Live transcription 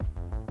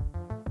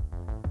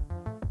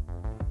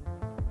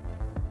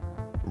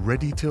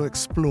Ready to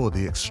explore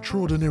the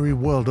extraordinary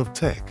world of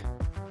tech?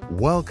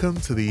 Welcome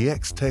to the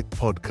X-Tech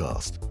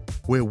Podcast,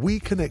 where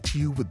we connect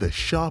you with the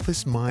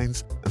sharpest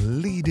minds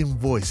and leading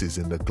voices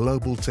in the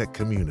global tech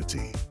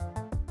community.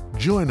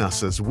 Join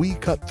us as we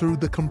cut through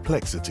the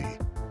complexity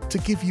to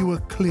give you a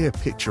clear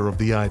picture of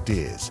the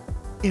ideas,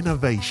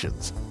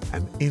 innovations,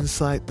 and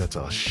insight that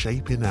are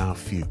shaping our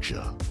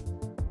future.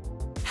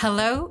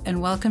 Hello and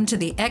welcome to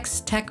the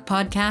X-Tech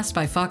Podcast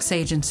by Fox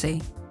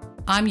Agency.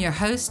 I'm your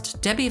host,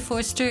 Debbie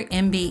Forster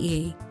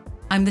MBE.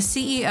 I'm the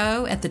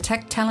CEO at the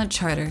Tech Talent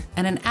Charter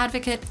and an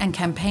advocate and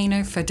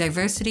campaigner for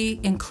diversity,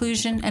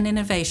 inclusion, and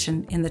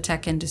innovation in the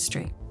tech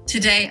industry.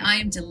 Today, I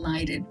am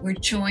delighted. We're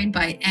joined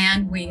by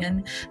Anh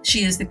Nguyen.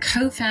 She is the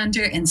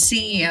co-founder and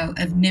CEO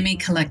of Nimi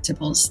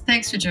Collectibles.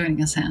 Thanks for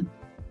joining us, Anh.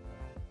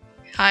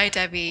 Hi,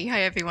 Debbie.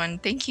 Hi, everyone.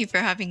 Thank you for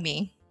having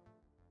me.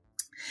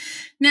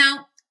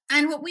 Now,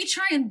 and what we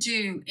try and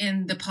do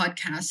in the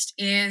podcast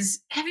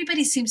is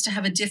everybody seems to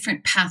have a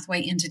different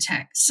pathway into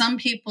tech. Some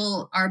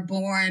people are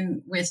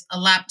born with a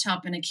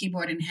laptop and a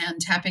keyboard in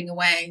hand, tapping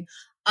away.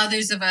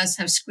 Others of us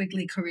have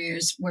squiggly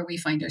careers where we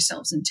find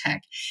ourselves in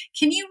tech.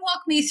 Can you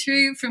walk me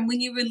through from when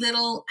you were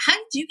little, how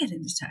did you get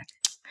into tech?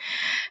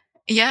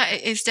 Yeah,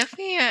 it's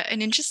definitely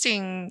an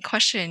interesting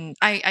question.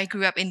 I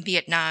grew up in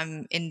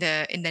Vietnam in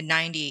the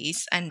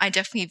 90s, and I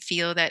definitely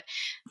feel that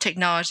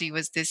technology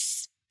was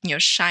this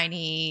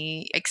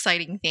shiny,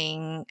 exciting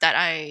thing that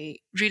I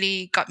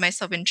really got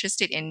myself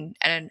interested in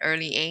at an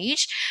early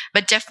age,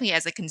 but definitely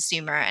as a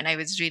consumer. And I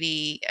was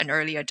really an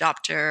early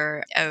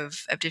adopter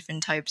of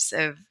different types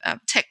of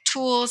tech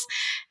tools.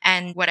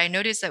 And what I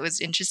noticed that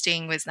was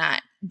interesting was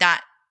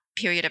that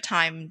period of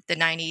time, the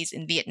 90s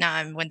in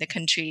Vietnam, when the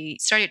country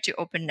started to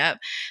open up,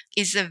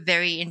 is a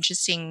very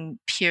interesting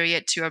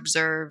period to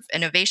observe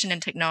innovation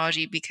and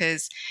technology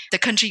because the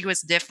country was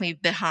definitely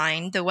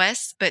behind the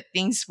West, but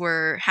things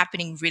were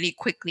happening really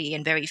quickly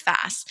and very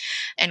fast.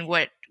 And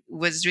what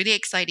was really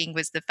exciting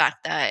was the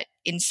fact that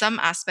in some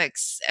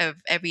aspects of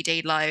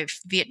everyday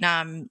life,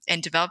 Vietnam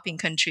and developing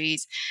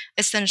countries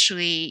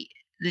essentially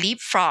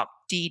leapfrog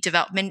the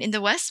development in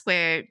the West,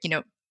 where,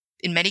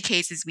 in many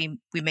cases, we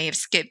may have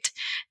skipped,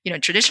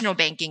 traditional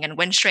banking and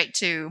went straight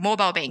to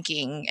mobile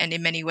banking. And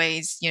in many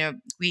ways,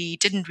 we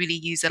didn't really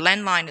use a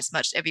landline as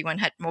much. Everyone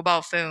had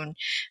mobile phone,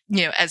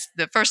 as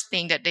the first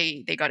thing that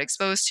they got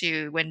exposed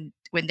to when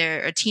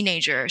they're a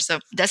teenager. So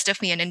that's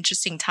definitely an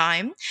interesting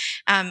time.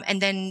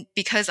 And then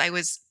because I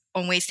was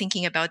always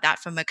thinking about that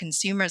from a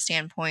consumer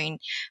standpoint,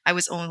 I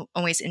was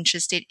always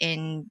interested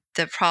in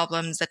the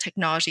problems that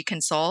technology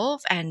can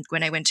solve. And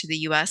when I went to the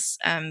US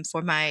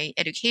for my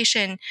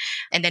education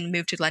and then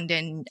moved to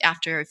London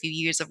after a few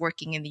years of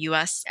working in the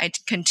US, I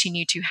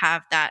continue to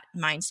have that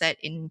mindset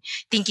in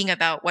thinking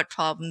about what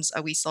problems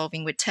are we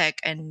solving with tech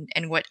and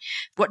what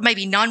might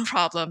be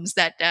non-problems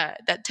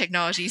that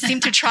technology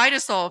seem to try to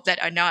solve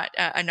that are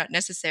not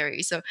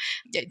necessary. So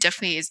it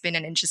definitely has been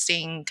an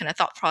interesting kind of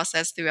thought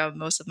process throughout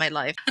most of my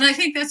life. And I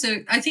think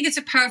it's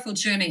a powerful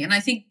journey. And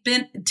I think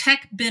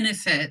tech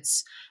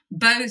benefits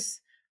both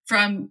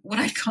from what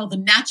I call the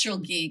natural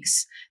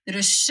geeks that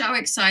are so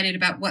excited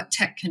about what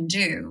tech can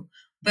do,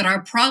 but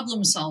are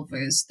problem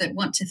solvers that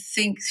want to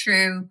think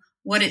through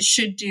what it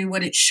should do,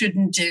 what it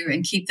shouldn't do,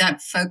 and keep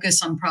that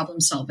focus on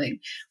problem solving,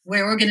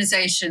 where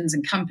organizations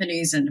and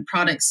companies and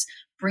products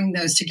bring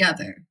those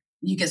together.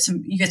 You get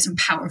some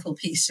powerful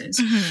pieces.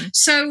 Mm-hmm.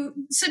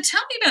 So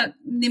tell me about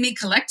Nimi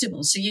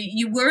Collectibles. So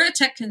you were a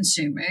tech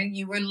consumer,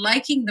 you were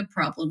liking the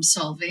problem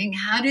solving.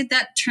 How did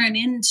that turn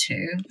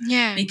into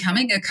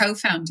becoming a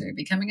co-founder,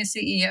 becoming a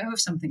CEO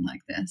of something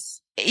like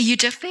this? You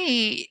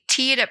definitely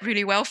tee it up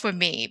really well for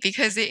me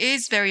because it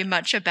is very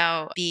much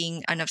about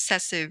being an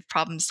obsessive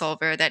problem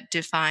solver that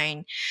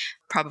defined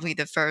probably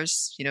the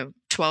first,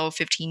 12,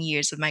 15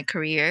 years of my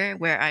career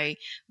where I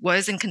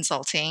was in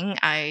consulting.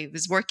 I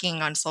was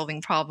working on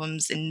solving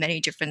problems in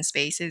many different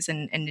spaces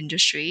and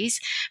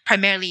industries,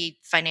 primarily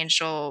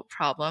financial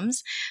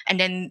problems. And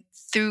then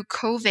through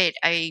COVID,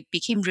 I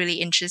became really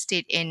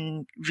interested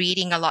in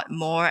reading a lot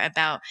more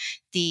about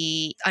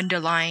the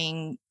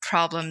underlying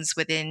problems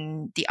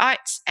within the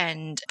arts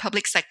and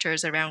public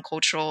sectors around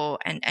cultural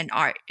and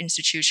art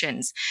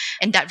institutions.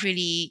 And that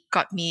really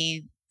got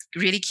me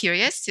really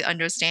curious to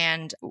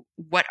understand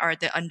what are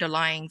the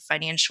underlying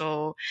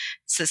financial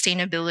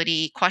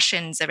sustainability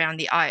questions around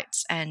the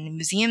arts and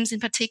museums in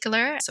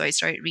particular. So I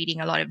started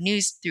reading a lot of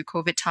news through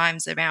COVID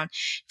times around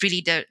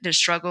really the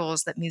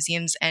struggles that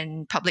museums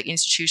and public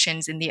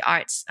institutions in the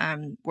arts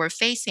were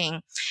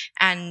facing.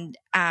 And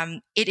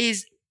it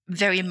is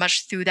very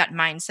much through that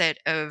mindset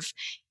of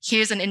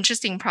here's an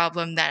interesting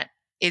problem that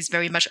is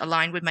very much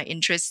aligned with my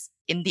interests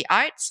in the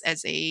arts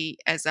as a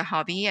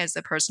hobby, as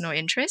a personal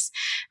interest.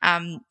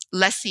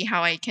 Let's see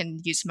how I can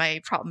use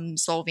my problem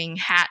solving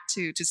hat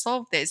to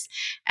solve this.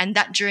 And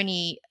that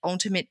journey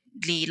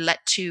ultimately led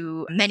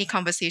to many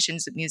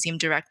conversations with museum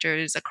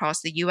directors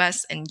across the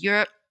US and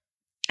Europe.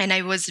 And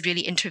I was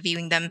really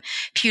interviewing them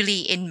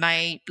purely in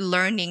my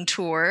learning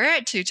tour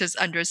to just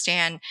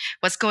understand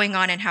what's going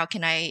on and how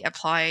can I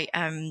apply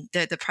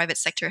the private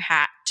sector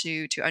hat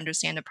to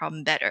understand the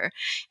problem better.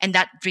 And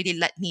that really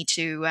led me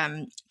to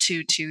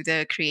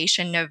the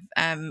creation of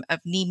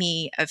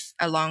Nimi,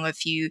 along a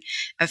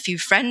few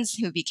friends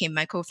who became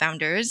my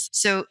co-founders.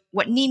 So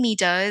what Nimi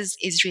does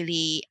is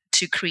really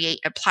to create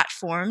a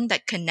platform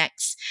that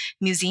connects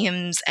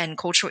museums and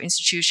cultural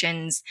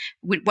institutions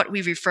with what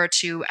we refer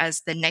to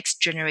as the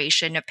next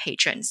generation of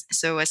patrons.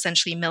 So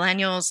essentially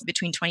millennials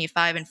between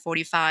 25 and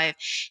 45,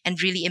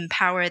 and really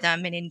empower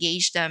them and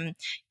engage them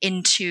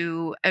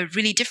into a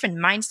really different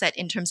mindset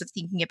in terms of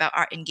thinking about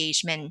art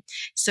engagement.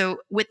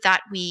 So with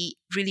that, we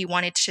really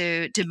wanted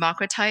to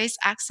democratize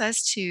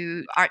access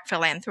to art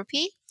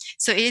philanthropy.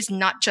 So it is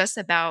not just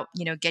about,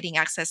 getting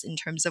access in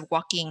terms of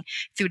walking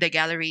through the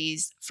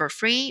galleries for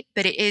free,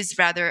 but it is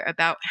rather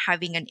about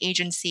having an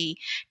agency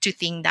to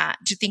think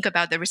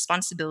about the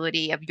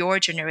responsibility of your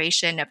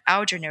generation, of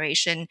our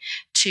generation,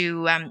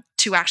 to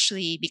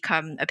actually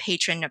become a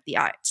patron of the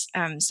arts.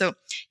 So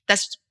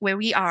that's where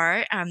we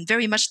are,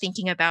 very much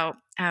thinking about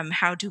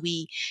how do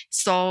we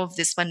solve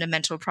this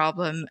fundamental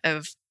problem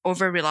of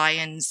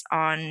over-reliance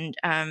on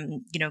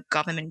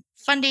government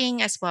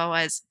funding as well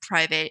as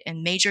private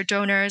and major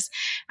donors,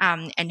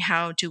 and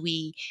how do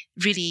we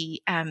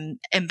really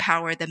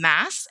empower the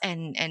mass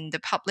and the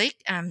public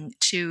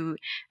to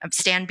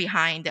stand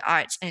behind the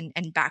arts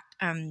and back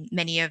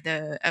many of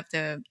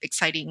the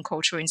exciting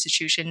cultural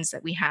institutions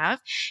that we have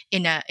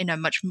in a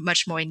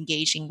much more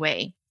engaging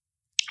way.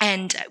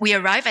 And we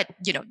arrive at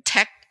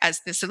tech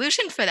as the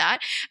solution for that,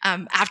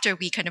 after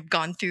we kind of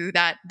gone through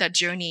that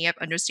journey of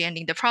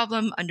understanding the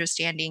problem,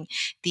 understanding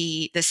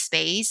the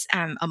space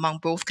among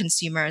both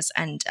consumers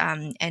and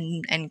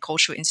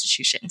cultural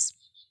institutions.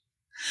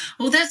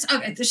 Well, that's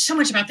okay. There's so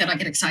much about that I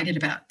get excited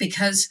about,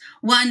 because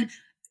one,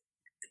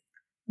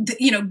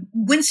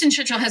 Winston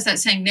Churchill has that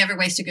saying, never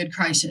waste a good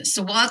crisis.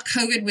 So while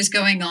COVID was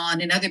going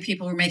on and other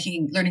people were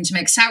learning to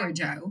make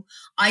sourdough,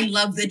 I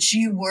love that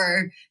you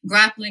were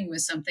grappling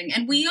with something.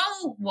 And we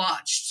all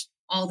watched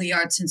all the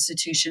arts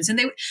institutions, and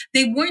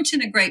they weren't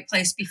in a great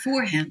place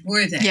beforehand,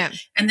 were they? Yeah.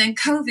 And then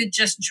COVID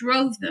just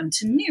drove them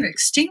to near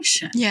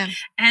extinction. Yeah.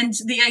 And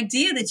the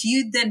idea that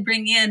you'd then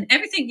bring in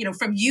everything,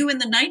 from you in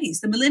the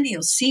 90s, the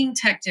millennials seeing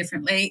tech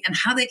differently and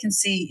how they can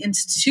see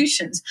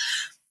institutions.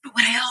 But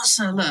what I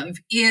also love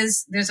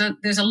is there's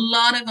a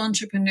lot of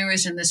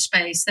entrepreneurs in this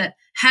space that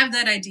have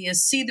that idea,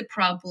 see the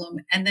problem,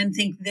 and then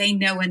think they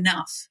know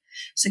enough.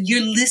 So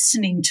your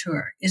listening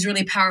tour is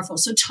really powerful.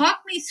 So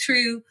talk me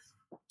through,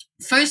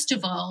 first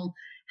of all,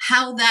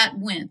 how that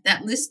went,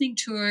 that listening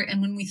tour.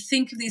 And when we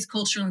think of these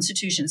cultural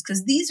institutions,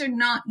 because these are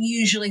not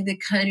usually the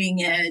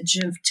cutting edge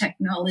of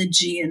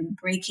technology and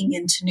breaking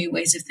into new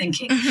ways of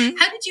thinking. Mm-hmm.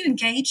 How did you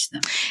engage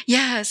them?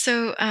 Yeah.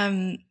 So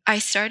I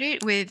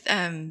started with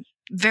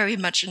very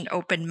much an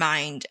open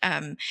mind.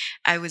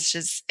 I was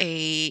just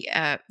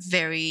a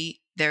very,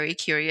 very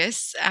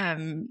curious,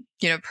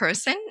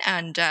 person.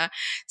 And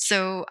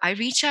so I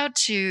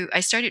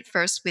started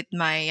first with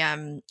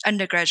my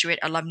undergraduate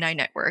alumni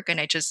network. And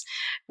I just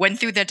went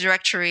through the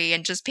directory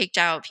and just picked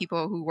out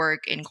people who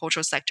work in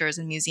cultural sectors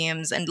and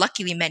museums. And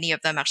luckily, many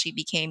of them actually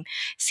became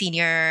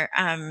senior,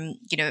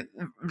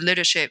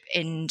 leadership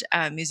in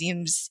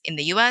museums in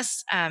the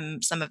US,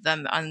 some of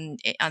them on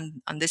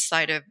this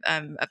side of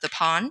the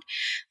pond.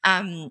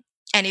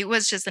 And it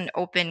was just an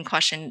open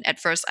question. At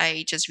first,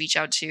 I just reached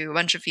out to a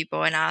bunch of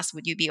people and asked,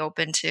 would you be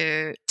open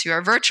to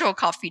a virtual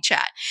coffee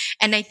chat?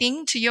 And I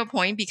think, to your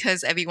point,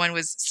 because everyone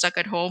was stuck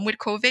at home with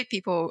COVID,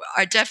 people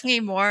are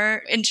definitely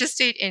more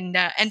interested in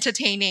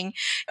entertaining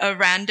a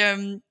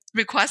random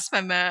request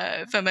from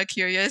a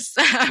curious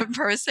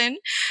person.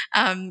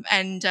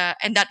 And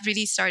that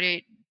really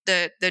started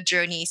the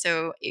journey.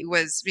 So it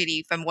was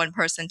really from one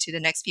person to the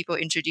next. People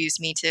introduced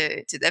me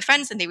to their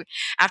friends, and they,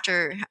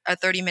 after a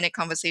 30-minute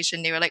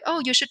conversation, they were like,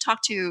 oh, you should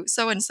talk to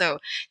so and so.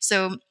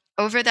 So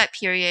over that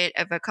period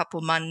of a couple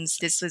months,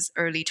 this was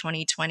early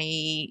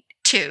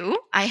 2022,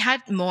 I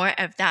had more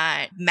of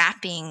that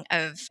mapping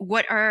of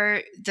what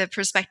are the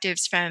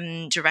perspectives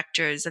from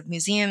directors of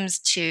museums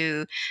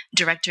to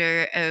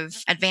director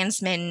of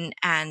advancement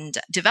and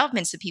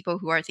development, so people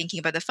who are thinking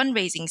about the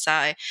fundraising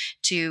side,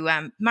 to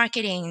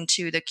marketing,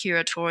 to the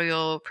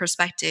curatorial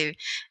perspective.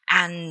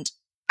 And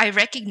I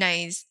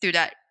recognized through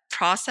that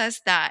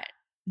process that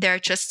there are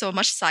just so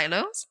much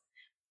silos.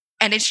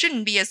 And it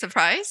shouldn't be a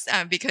surprise,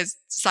 because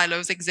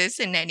silos exist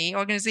in any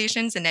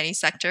organizations, in any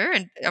sector,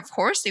 and of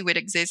course, they would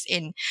exist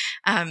in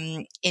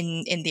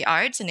the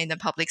arts and in the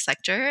public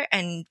sector,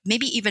 and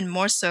maybe even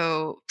more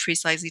so,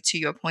 precisely to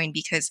your point,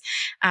 because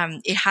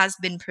it has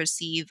been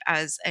perceived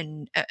as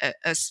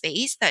a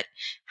space that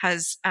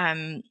has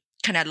kind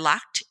of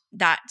lacked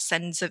that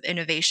sense of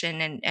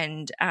innovation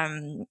and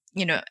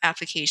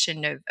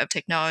application of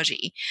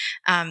technology.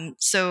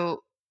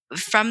 So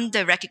from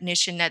the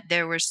recognition that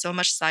there were so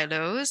much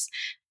silos,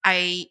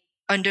 I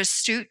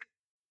understood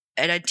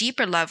at a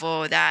deeper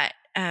level that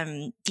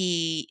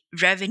the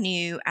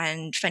revenue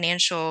and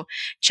financial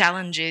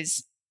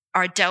challenges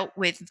are dealt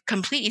with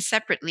completely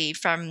separately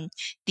from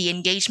the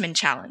engagement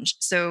challenge.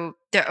 So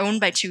they're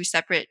owned by two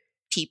separate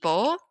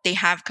people. They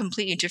have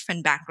completely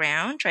different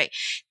background, right?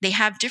 They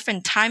have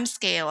different time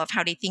scale of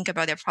how they think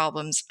about their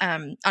problems.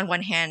 On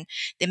one hand,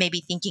 they may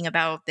be thinking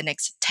about the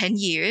next 10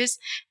 years.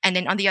 And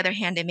then on the other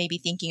hand, they may be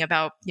thinking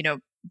about,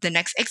 the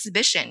next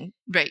exhibition,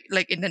 right?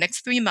 Like in the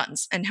next 3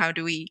 months, and how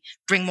do we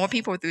bring more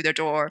people through the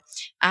door?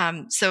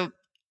 So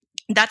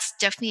that's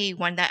definitely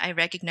one that I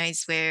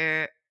recognize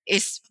where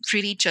it's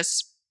really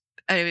just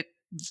a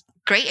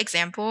great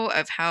example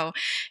of how,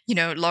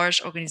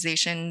 large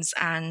organizations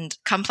and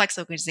complex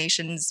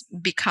organizations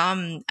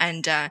become.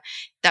 And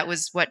that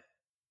was what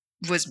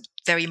was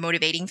very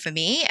motivating for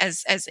me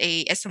as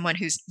someone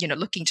who's,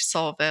 looking to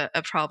solve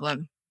a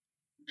problem.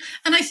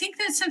 And I think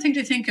that's something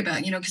to think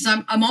about, because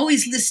I'm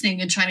always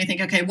listening and trying to think,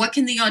 okay, what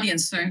can the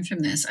audience learn from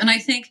this? And I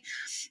think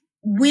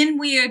when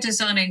we are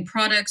designing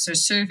products or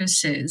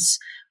services,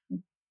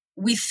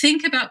 we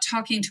think about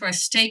talking to our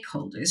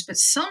stakeholders, but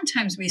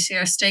sometimes we see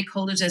our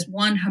stakeholders as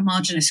one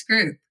homogenous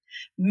group.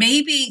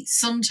 Maybe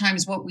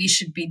sometimes what we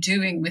should be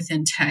doing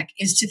within tech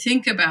is to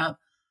think about,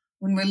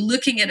 when we're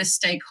looking at a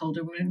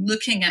stakeholder, when we're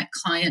looking at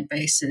client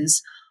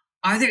bases,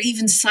 are there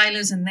even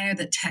silos in there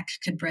that tech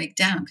could break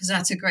down? Because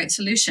that's a great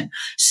solution.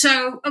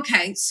 So,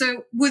 okay,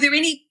 so were there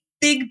any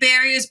big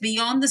barriers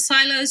beyond the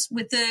silos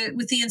with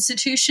the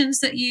institutions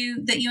that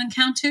you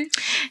encountered?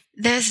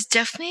 There's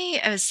definitely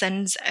a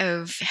sense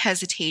of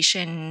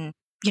hesitation,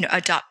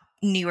 adopt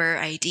newer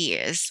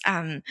ideas.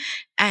 And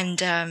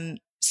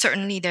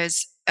certainly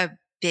there's a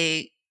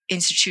big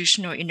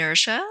institutional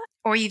inertia,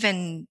 or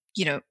even,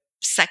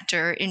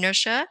 sector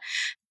inertia,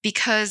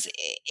 because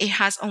it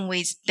has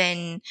always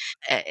been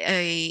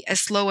a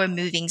slower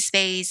moving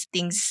space.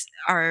 Things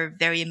are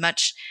very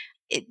much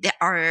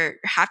are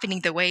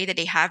happening the way that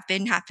they have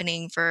been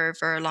happening for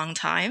a long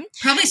time.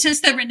 Probably since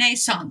the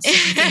Renaissance,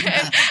 if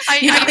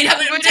you think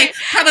about it.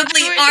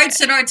 Probably arts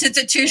and arts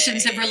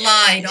institutions have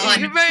relied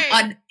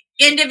on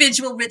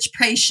individual rich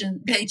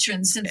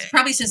patrons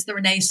since the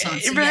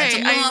Renaissance. So yeah, it's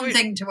a long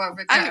thing to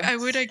overcome. I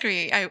would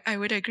agree. I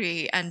would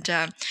agree. And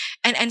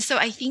so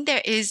I think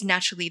there is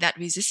naturally that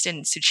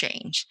resistance to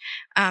change.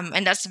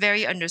 And that's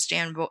very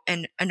understandable.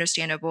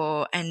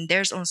 And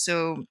there's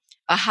also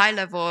a high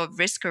level of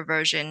risk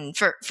aversion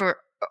for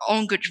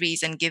own good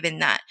reason, given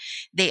that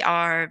they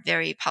are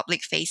very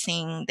public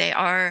facing. They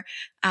are,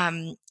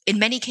 in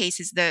many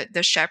cases,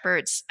 the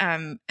shepherds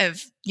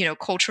of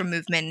cultural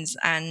movements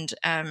and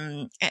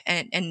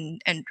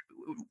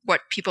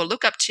what people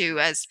look up to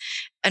as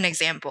an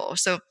example.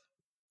 So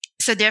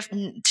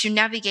to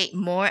navigate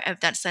more of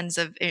that sense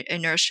of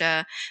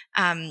inertia,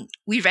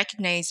 we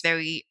recognize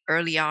very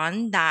early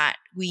on that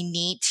we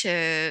need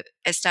to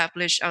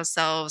establish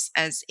ourselves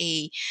as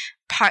a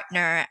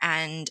partner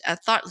and a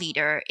thought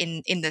leader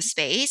in the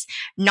space,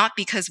 not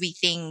because we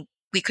think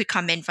we could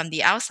come in from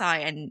the outside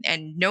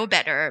and know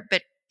better,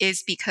 but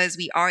is because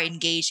we are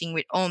engaging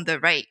with all the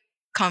right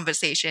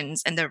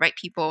conversations and the right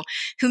people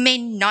who may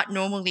not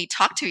normally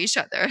talk to each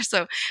other.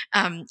 So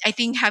I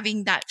think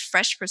having that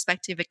fresh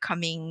perspective of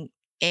coming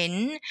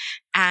in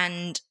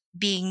and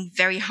being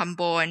very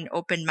humble and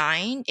open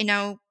mind in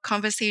our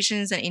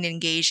conversations and in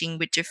engaging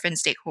with different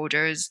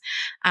stakeholders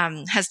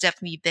has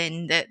definitely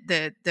been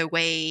the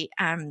way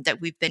that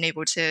we've been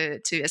able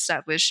to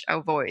establish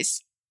our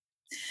voice.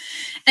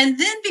 And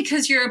then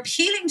because you're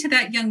appealing to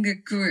that younger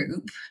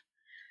group,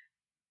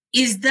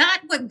 is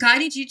that what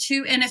guided you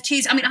to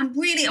NFTs? I mean,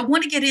 I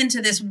want to get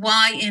into this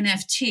why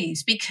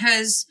NFTs,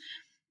 because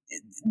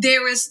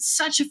there was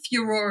such a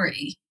furore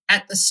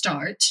at the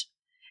start.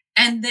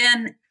 And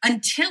then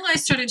until I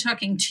started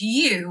talking to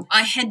you,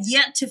 I had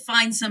yet to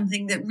find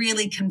something that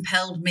really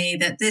compelled me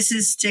that this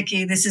is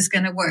sticky, this is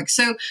going to work.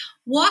 So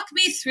walk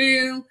me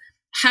through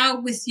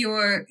how, with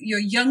your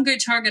younger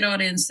target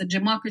audience, the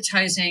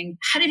democratizing,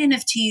 how did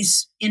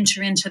NFTs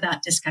enter into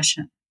that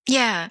discussion?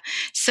 Yeah.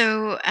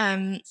 So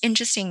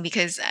interesting,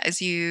 because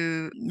as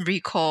you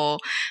recall,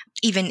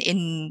 even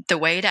in the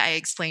way that I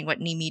explained what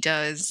Nimi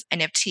does,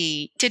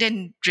 NFT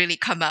didn't really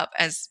come up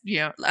as,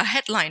 a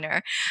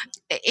headliner.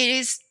 It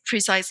is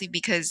precisely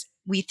because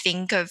we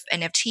think of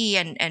NFT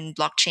and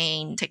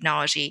blockchain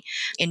technology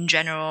in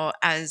general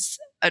as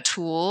a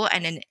tool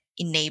and an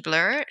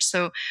enabler.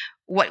 So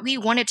what we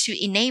wanted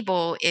to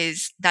enable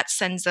is that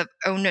sense of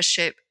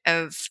ownership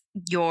of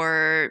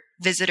your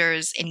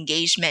visitors'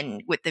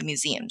 engagement with the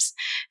museums.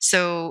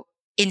 So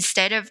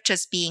instead of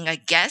just being a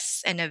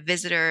guest and a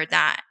visitor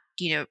that,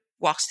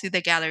 walks through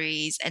the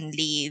galleries and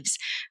leaves,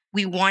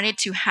 we wanted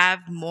to have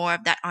more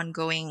of that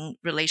ongoing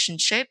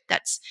relationship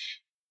that's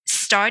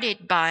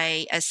started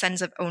by a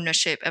sense of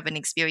ownership of an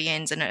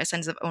experience and a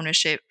sense of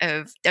ownership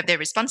of their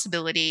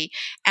responsibility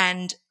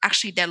and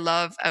actually their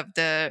love of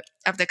the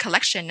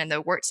collection and the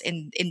works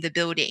in the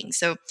building.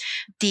 So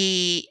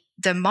the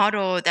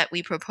model that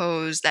we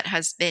propose that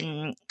has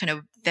been kind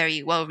of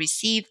very well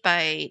received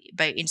by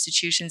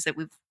institutions that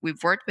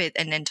we've worked with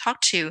and then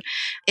talked to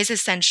is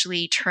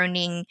essentially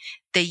turning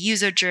the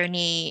user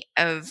journey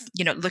of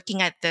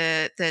looking at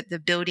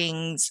the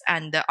buildings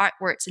and the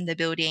artworks in the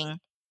building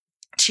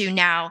to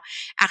now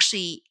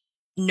actually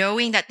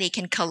knowing that they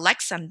can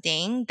collect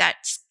something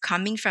that's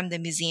coming from the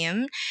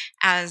museum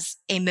as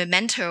a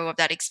memento of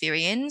that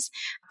experience,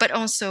 but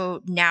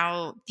also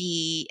now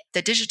the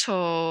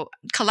digital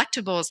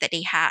collectibles that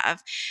they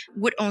have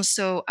would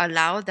also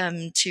allow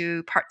them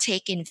to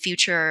partake in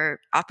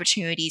future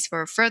opportunities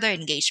for further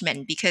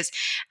engagement. Because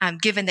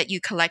given that you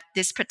collect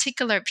this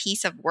particular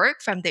piece of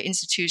work from the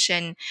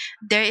institution,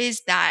 there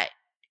is that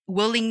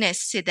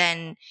willingness to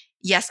then,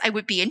 yes, I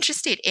would be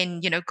interested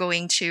in,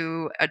 going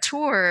to a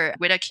tour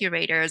with a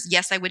curators.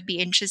 Yes, I would be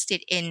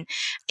interested in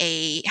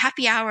a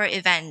happy hour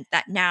event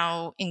that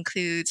now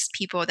includes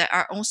people that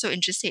are also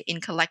interested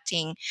in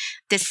collecting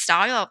this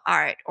style of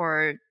art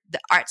or the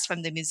arts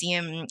from the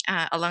museum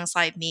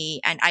alongside me.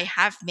 And I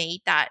have made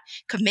that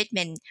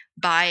commitment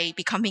by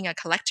becoming a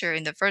collector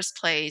in the first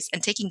place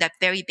and taking that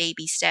very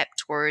baby step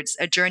towards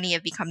a journey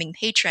of becoming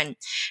patron,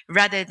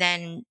 rather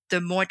than the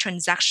more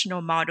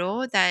transactional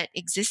model that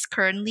exists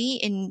currently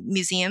in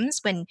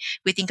museums when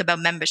we think about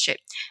membership.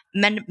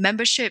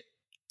 Membership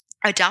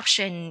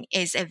adoption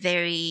is a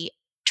very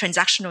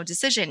transactional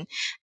decision.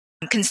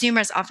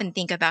 Consumers often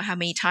think about how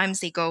many times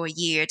they go a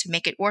year to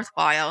make it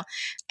worthwhile.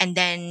 And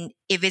then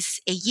if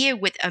it's a year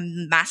with a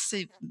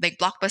massive like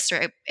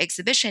blockbuster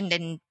exhibition,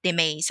 then they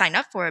may sign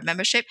up for a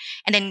membership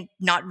and then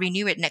not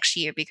renew it next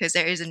year because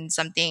there isn't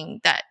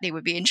something that they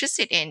would be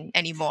interested in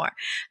anymore.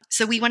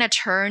 So we want to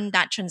turn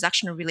that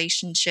transactional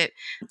relationship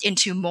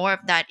into more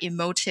of that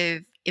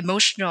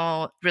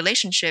emotional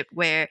relationship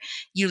where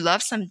you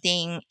love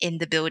something in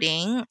the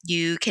building,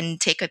 you can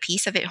take a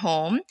piece of it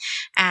home,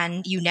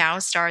 and you now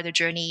start the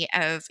journey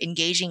of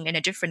engaging in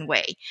a different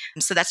way.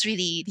 So that's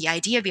really the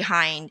idea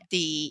behind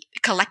the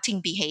collecting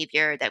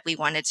behavior that we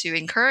wanted to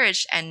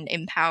encourage and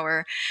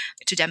empower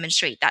to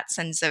demonstrate that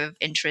sense of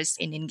interest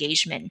in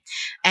engagement.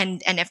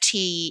 And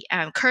NFT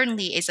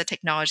currently is a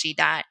technology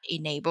that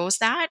enables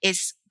that.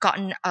 It's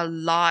gotten a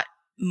lot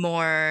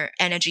more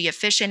energy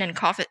efficient and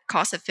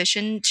cost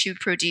efficient to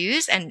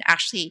produce, and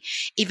actually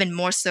even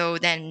more so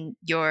than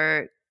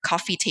your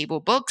coffee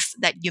table books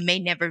that you may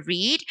never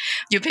read.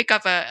 You pick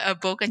up a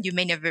book and you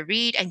may never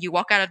read, and you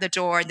walk out of the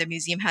door and the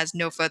museum has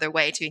no further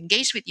way to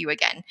engage with you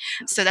again.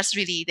 So that's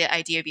really the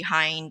idea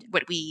behind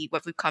what we've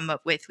come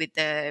up with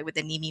the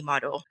Nimi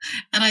model.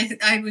 And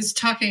I was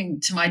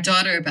talking to my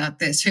daughter about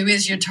this, who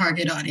is your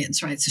target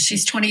audience, right? So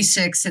she's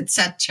 26,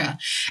 etc.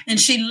 And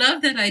she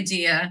loved that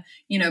idea,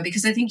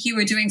 because I think you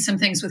were doing some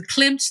things with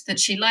Klimt that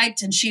she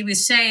liked, and she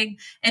was saying,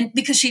 and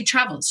because she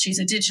travels, she's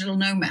a digital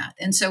nomad.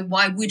 And so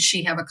why would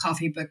she have a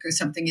coffee book or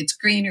something? It's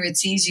greener,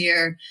 it's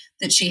easier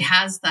that she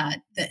has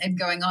that and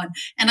going on.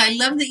 And I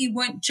love that you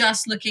weren't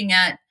just looking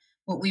at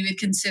what we would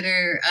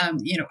consider,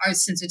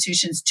 arts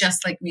institutions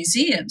just like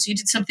museums. You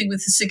did something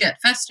with the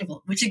Saget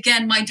Festival, which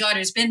again, my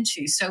daughter's been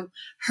to. So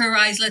her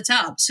eyes lit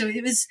up. So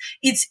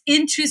it's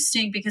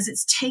interesting because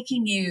it's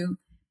taking you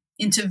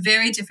into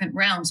very different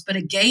realms, but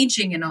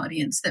engaging an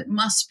audience that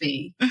must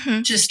be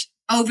just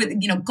over,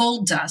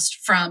 gold dust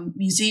from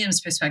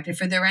museums' perspective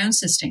for their own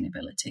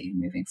sustainability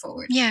moving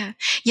forward. Yeah.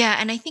 Yeah.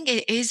 And I think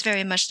it is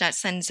very much that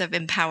sense of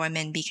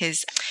empowerment,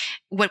 because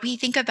what we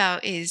think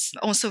about is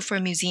also for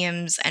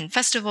museums and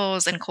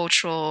festivals and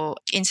cultural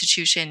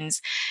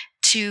institutions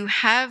to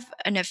have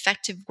an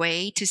effective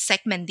way to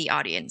segment the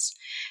audience.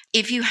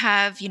 If you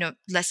have,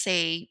 let's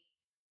say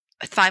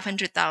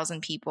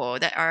 500,000 people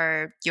that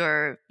are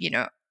your,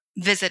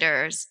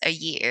 visitors a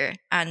year,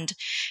 and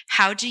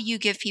how do you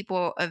give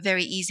people a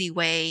very easy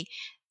way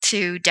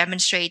to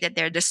demonstrate that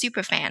they're the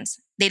super fans?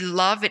 They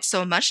love it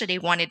so much that they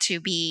want it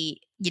to be,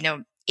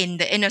 in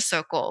the inner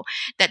circle,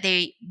 that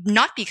they,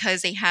 not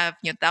because they have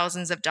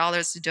thousands of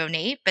dollars to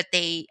donate, but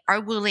they are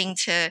willing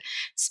to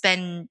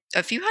spend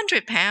a few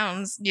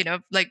 £100,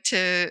 like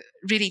to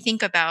really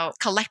think about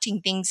collecting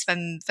things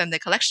from the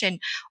collection,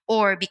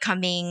 or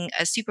becoming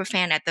a super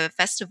fan at the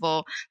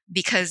festival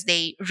because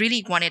they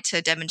really wanted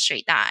to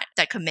demonstrate that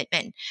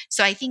commitment.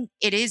 So I think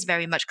it is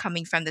very much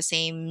coming from the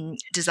same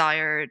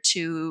desire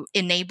to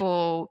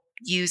enable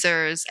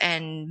users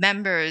and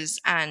members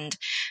and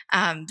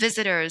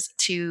visitors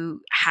to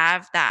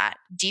have that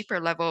deeper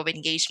level of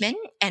engagement,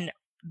 and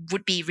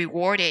would be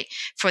rewarded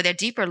for their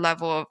deeper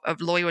level of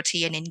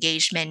loyalty and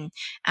engagement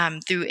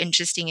through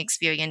interesting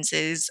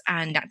experiences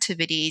and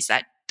activities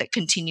that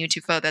continue to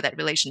further that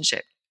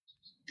relationship.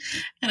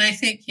 And I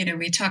think,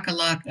 we talk a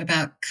lot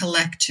about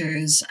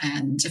collectors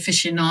and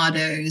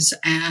aficionados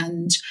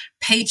and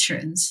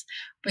patrons,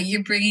 but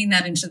you're bringing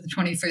that into the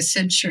 21st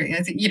century.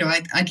 I think,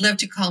 I'd love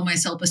to call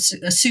myself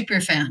a super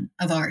fan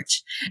of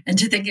art, and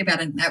to think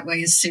about it in that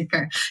way is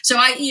super. So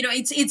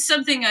it's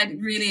something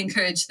I'd really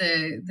encourage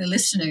the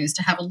listeners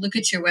to have a look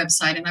at your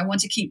website. And I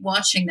want to keep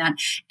watching that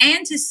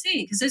and to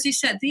see, because as you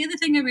said, the other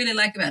thing I really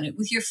like about it,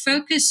 with your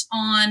focus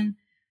on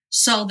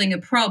solving a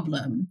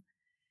problem,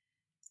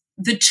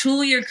 the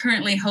tool you're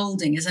currently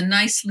holding is a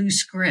nice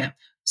loose grip.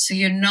 So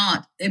you're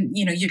not,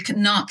 you're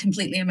not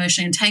completely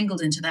emotionally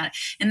entangled into that.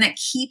 And that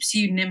keeps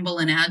you nimble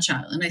and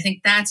agile. And I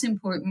think that's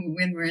important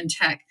when we're in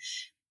tech.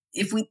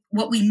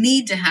 What we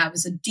need to have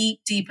is a deep,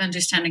 deep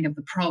understanding of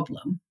the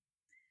problem.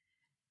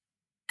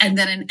 and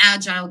then an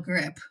agile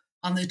grip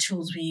on the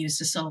tools we use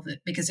to solve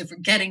it. Because if we're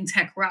getting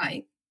tech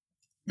right,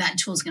 that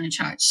tool's going to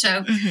charge.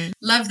 So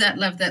love that.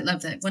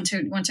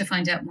 Want to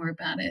find out more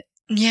about it.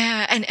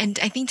 Yeah. And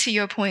I think to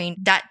your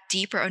point, that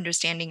deeper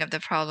understanding of the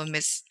problem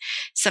is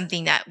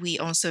something that we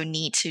also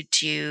need to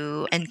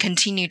do and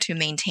continue to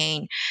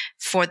maintain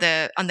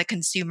on the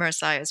consumer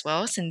side as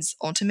well, since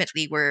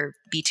ultimately we're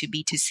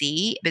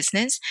B2B2C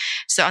business.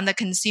 So on the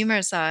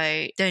consumer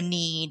side, the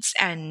needs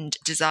and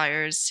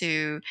desires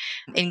to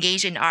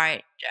engage in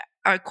art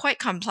are quite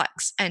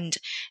complex. And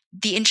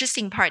the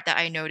interesting part that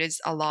I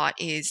notice a lot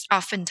is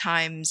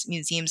oftentimes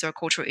museums or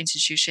cultural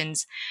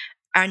institutions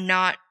are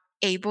not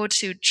able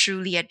to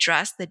truly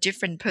address the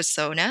different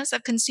personas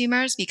of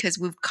consumers, because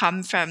we've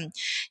come from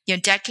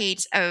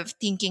decades of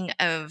thinking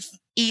of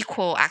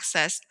equal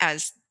access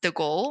as the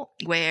goal,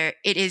 where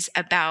it is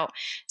about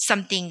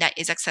something that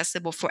is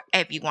accessible for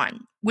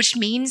everyone, which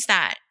means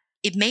that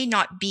it may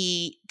not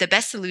be the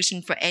best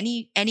solution for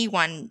any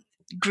one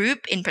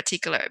group in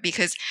particular,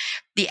 because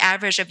the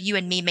average of you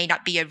and me may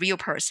not be a real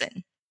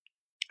person.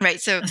 Right.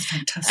 That's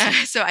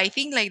fantastic. So I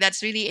think like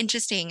that's really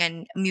interesting,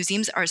 and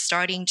museums are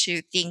starting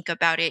to think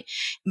about it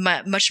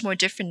much more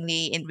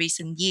differently in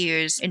recent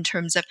years in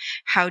terms of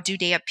how do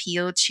they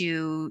appeal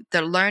to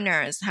the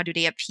learners? How do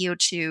they appeal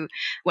to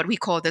what we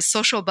call the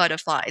social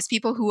butterflies,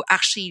 people who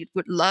actually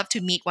would love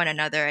to meet one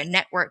another and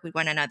network with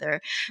one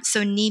another?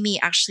 So Nimi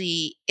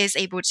actually is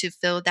able to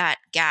fill that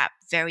gap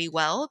very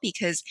well,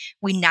 because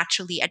we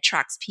naturally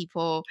attract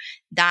people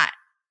that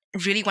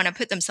really want to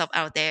put themselves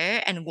out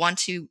there and want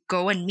to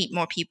go and meet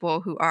more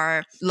people who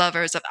are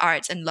lovers of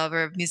arts and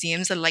lover of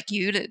museums, and like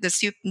you,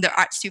 the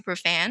art super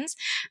fans.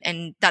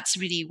 And that's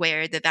really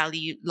where the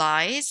value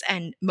lies.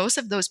 And most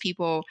of those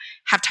people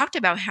have talked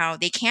about how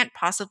they can't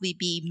possibly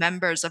be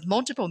members of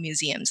multiple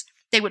museums.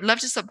 They would love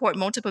to support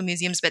multiple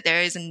museums, but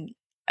there isn't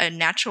a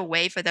natural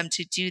way for them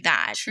to do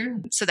that.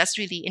 True. So that's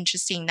really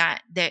interesting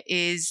that there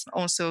is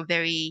also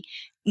very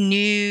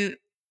new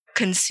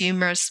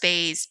consumer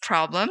space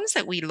problems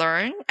that we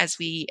learn as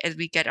we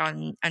get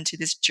onto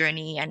this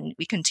journey, and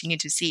we continue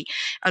to see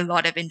a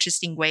lot of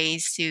interesting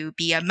ways to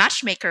be a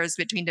matchmakers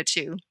between the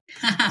two.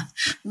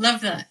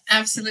 Love that.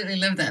 Absolutely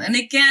love that. And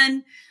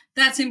again,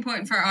 that's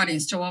important for our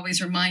audience to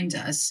always remind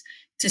us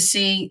to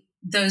see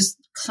those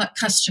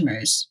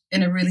customers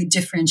in a really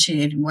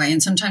differentiated way.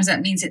 And sometimes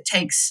that means it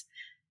takes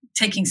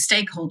taking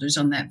stakeholders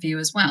on that view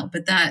as well.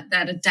 But that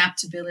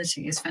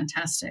adaptability is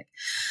fantastic.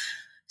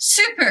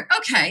 Super.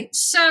 Okay.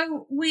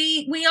 So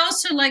we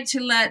also like to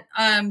let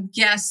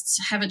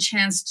guests have a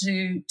chance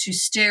to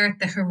stare at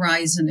the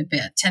horizon a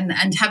bit and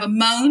have a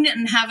moan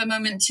and have a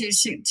moment to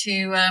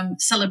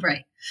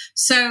celebrate.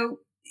 So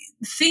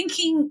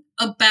thinking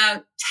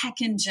about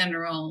tech in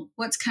general,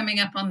 what's coming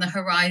up on the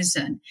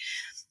horizon,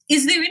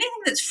 is there anything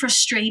that's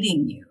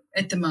frustrating you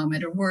at the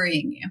moment or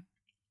worrying you?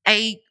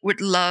 I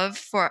would love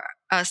for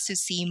us to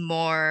see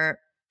more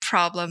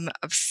problem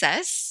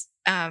obsessed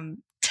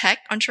tech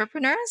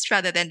entrepreneurs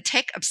rather than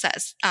tech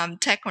obsessed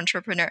tech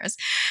entrepreneurs.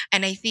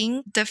 And I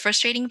think the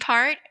frustrating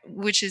part,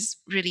 which is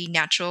really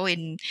natural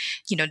in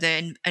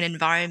an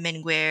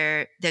environment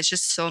where there's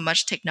just so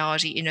much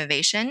technology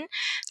innovation,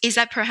 is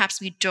that perhaps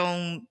we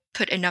don't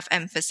put enough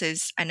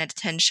emphasis and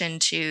attention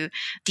to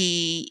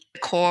the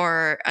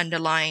core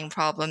underlying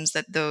problems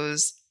that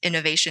those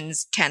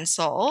innovations can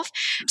solve.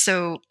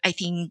 So I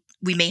think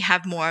we may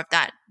have more of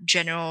that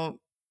general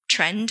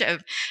trend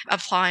of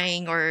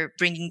applying or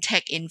bringing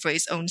tech in for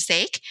its own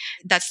sake.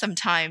 That's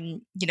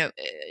sometimes,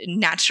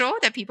 natural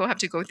that people have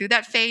to go through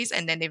that phase,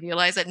 and then they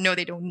realize that no,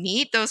 they don't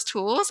need those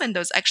tools and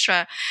those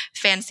extra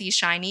fancy,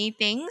 shiny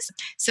things.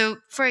 So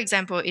for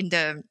example,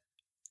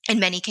 in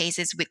many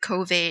cases with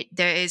COVID,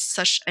 there is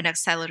such an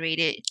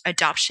accelerated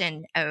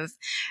adoption of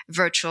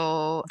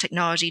virtual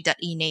technology that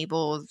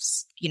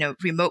enables,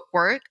 remote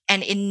work.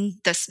 And in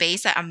the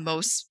space that I'm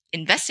most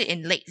invested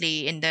in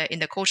lately, in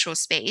the cultural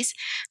space,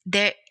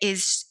 there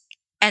is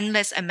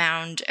endless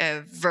amount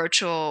of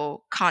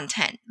virtual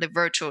content, the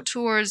virtual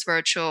tours,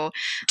 virtual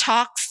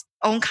talks,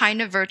 own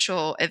kind of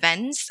virtual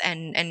events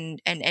and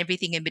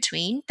everything in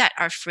between that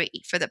are free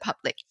for the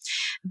public.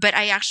 But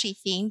I actually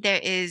think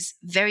there is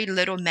very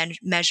little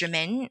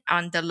measurement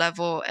on the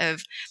level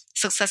of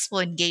successful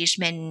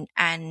engagement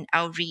and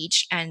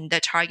outreach and the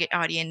target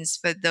audience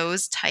for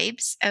those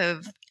types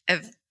of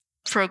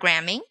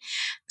programming.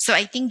 So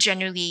I think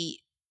generally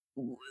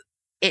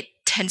it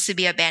tends to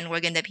be a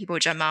bandwagon that people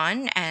jump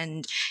on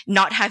and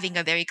not having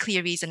a very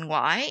clear reason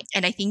why.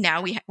 And I think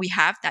now we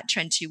have that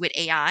trend too with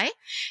AI.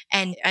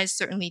 And I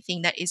certainly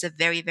think that is a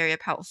very, very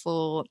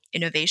powerful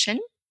innovation.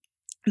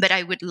 But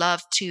I would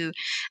love to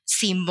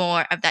see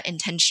more of that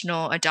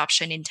intentional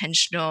adoption,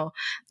 intentional,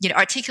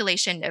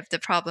 articulation of the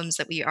problems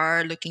that we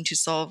are looking to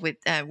solve with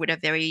a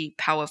very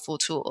powerful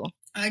tool.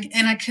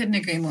 And I couldn't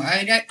agree more.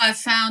 I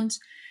found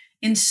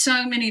in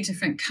so many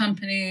different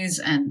companies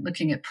and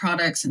looking at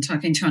products and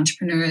talking to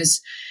entrepreneurs,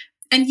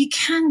 and you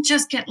can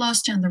just get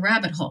lost down the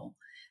rabbit hole.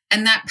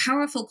 And that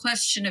powerful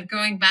question of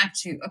going back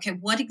to, okay,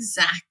 what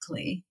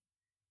exactly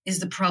is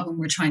the problem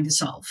we're trying to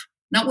solve?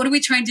 Not what are we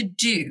trying to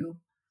do,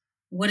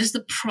 what is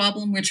the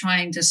problem we're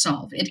trying to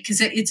solve?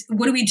 Because it's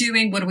what are we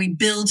doing? What are we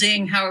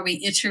building? How are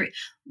we iterating?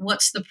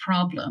 What's the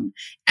problem?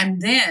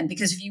 And then,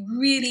 because if you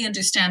really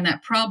understand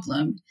that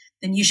problem,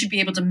 then you should be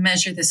able to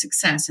measure the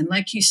success. And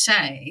like you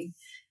say,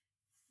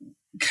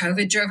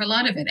 COVID drove a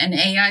lot of it, and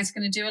AI is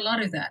going to do a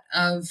lot of that.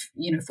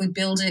 If we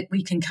build it,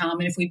 we can come,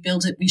 and if we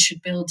build it, we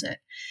should build it.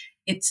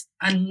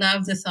 I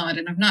love the thought,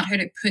 and I've not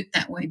heard it put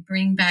that way.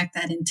 Bring back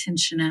that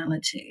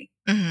intentionality,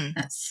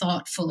 that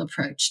thoughtful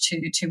approach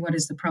to what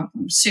is the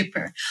problem.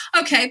 Super.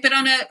 Okay, but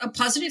on a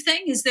positive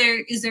thing, is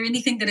there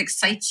anything that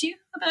excites you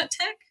about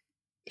tech?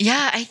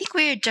 Yeah, I think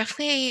we're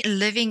definitely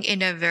living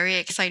in a very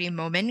exciting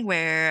moment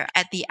where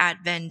at the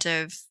advent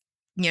of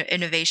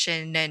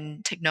innovation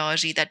and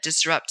technology that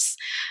disrupts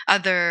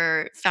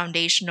other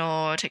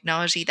foundational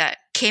technology that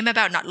came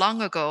about not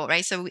long ago,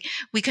 right? So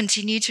we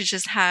continue to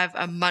just have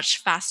a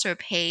much faster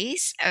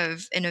pace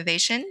of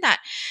innovation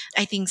that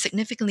I think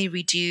significantly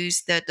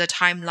reduce the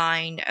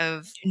timeline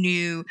of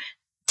new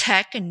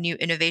tech and new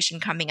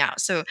innovation coming out.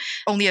 So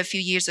only a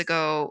few years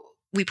ago,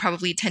 we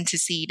probably tend to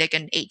see like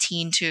an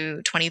 18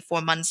 to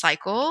 24 month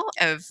cycle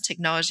of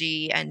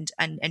technology and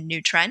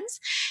new trends.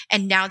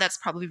 And now that's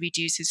probably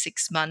reduced to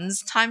 6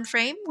 months time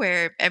frame,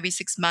 where every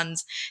 6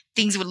 months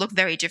things would look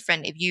very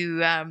different. If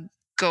you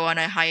go on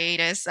a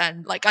hiatus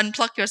and like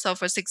unplug yourself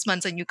for 6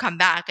 months and you come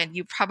back, and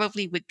you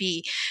probably would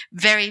be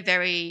very,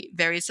 very,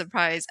 very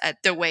surprised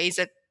at the ways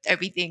that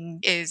everything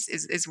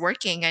is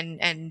working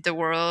and the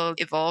world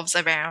evolves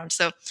around.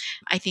 So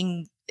I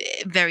think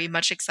very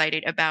much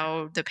excited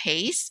about the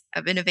pace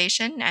of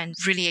innovation, and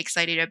really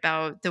excited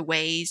about the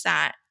ways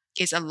that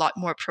is a lot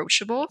more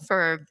approachable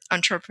for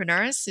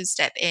entrepreneurs to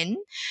step in.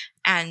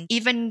 And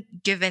even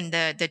given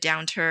the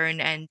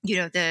downturn and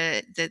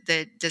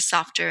the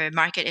softer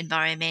market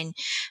environment,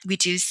 we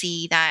do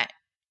see that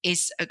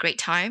is a great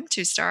time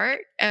to start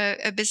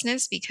a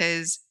business,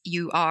 because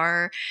you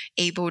are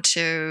able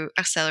to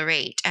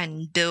accelerate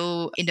and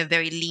build in a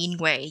very lean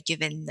way,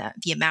 given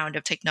the amount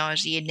of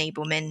technology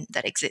enablement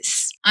that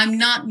exists. I'm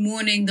not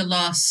mourning the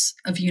loss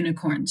of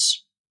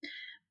unicorns.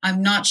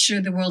 I'm not sure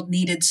the world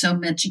needed so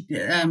much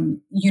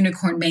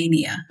unicorn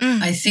mania.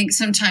 I think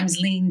sometimes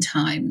lean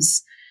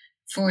times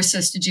force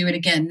us to do it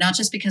again, not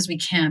just because we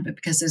can, but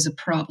because there's a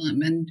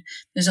problem. And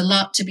there's a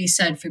lot to be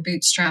said for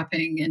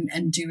bootstrapping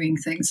and doing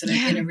things in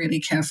a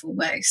really careful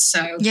way.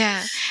 So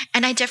yeah,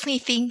 and I definitely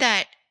think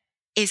that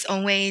there's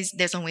always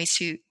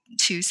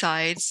two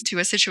sides to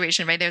a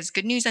situation, right? There's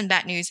good news and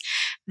bad news.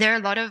 There are a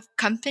lot of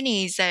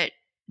companies that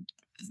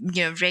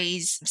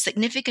raise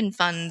significant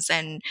funds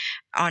and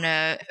on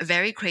a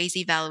very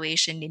crazy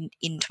valuation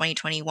in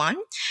 2021.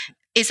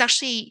 It's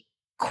actually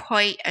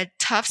quite a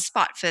tough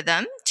spot for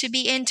them to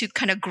be in, to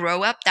kind of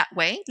grow up that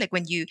way. Like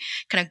when you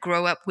kind of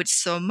grow up with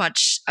so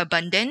much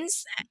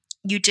abundance,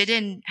 you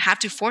didn't have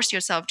to force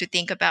yourself to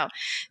think about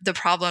the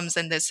problems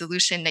and the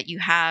solution that you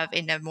have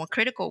in a more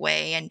critical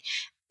way. And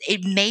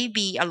it may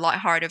be a lot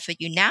harder for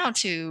you now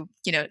to,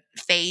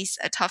 face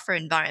a tougher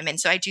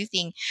environment. So I do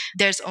think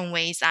there's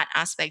always that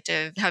aspect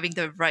of having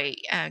the right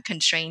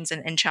constraints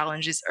and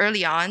challenges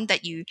early on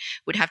that you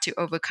would have to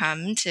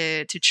overcome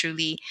to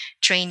truly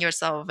train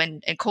yourself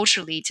and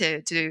culturally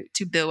to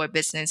build a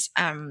business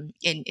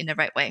in the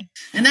right way.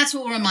 And that's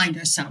what we'll remind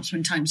ourselves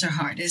when times are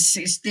hard. Is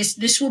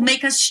this will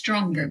make us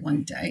stronger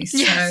one day. So.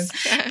 Yes.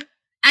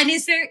 And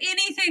is there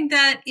anything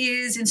that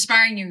is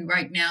inspiring you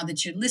right now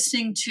that you're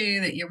listening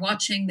to, that you're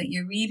watching, that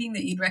you're reading,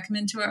 that you'd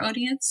recommend to our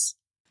audience?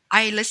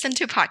 I listen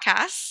to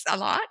podcasts a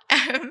lot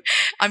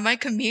on my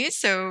commute.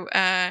 So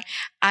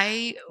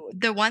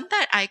the one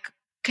that I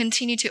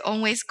continue to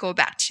always go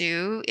back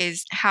to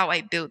is How I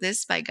Built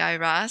This by Guy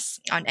Raz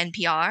on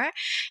NPR.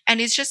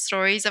 And it's just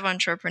stories of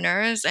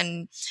entrepreneurs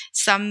and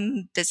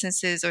some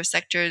businesses or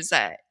sectors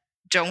that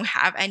don't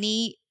have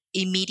any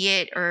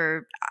immediate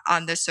or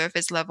on the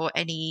surface level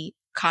any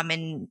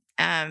common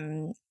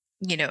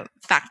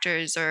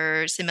factors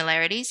or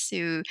similarities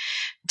to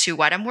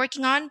what I'm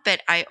working on.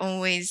 But I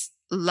always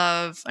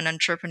love an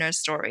entrepreneur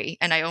story,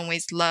 and I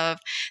always love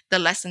the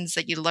lessons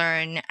that you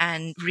learn.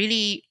 And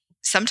really,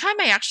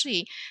 sometimes I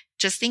actually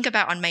just think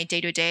about on my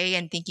day-to-day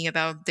and thinking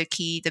about the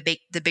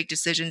big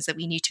decisions that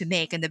we need to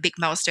make and the big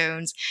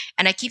milestones.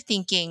 And I keep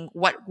thinking,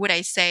 what would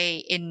I say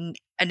in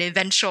an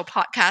eventual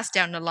podcast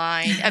down the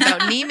line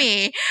about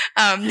Nimi,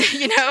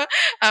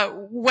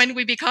 when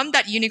we become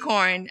that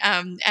unicorn,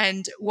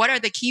 and what are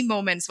the key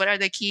moments? What are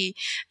the key,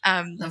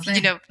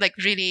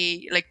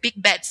 really big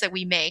bets that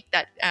we make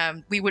that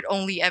we would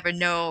only ever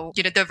know,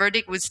 the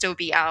verdict would still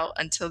be out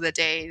until the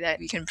day that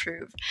we can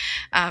prove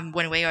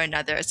one way or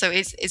another. So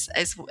it's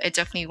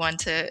definitely one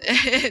to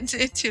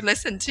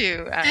listen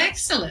to.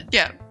 Excellent.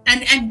 Yeah.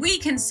 And we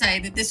can say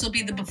that this will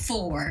be the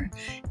before,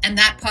 and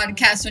that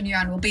podcast when you're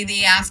on will be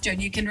the after, and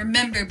you can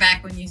remember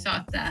back when you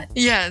thought that.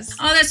 Yes.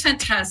 Oh, that's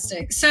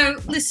fantastic. So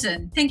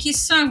listen, thank you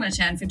so much,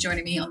 Anne, for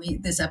joining me on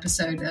this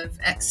episode of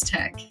X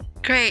Tech.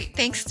 Great.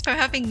 Thanks for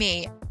having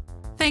me.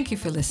 Thank you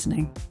for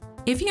listening.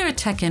 If you're a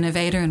tech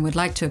innovator and would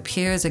like to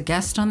appear as a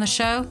guest on the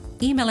show,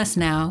 email us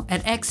now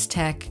at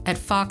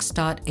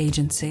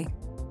xtech@fox.agency.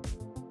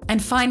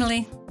 And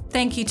finally,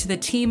 thank you to the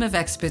team of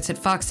experts at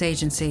Fox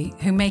Agency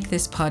who make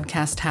this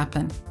podcast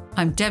happen.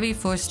 I'm Debbie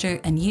Forster,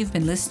 and you've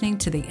been listening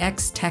to the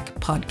X-Tech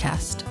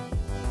Podcast.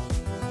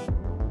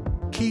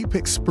 Keep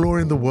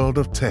exploring the world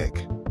of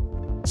tech.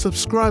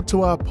 Subscribe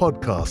to our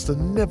podcast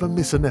and never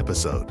miss an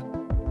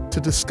episode.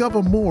 To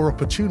discover more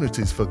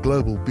opportunities for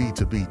global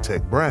B2B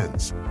tech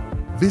brands,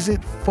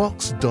 visit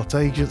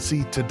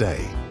fox.agency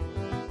today.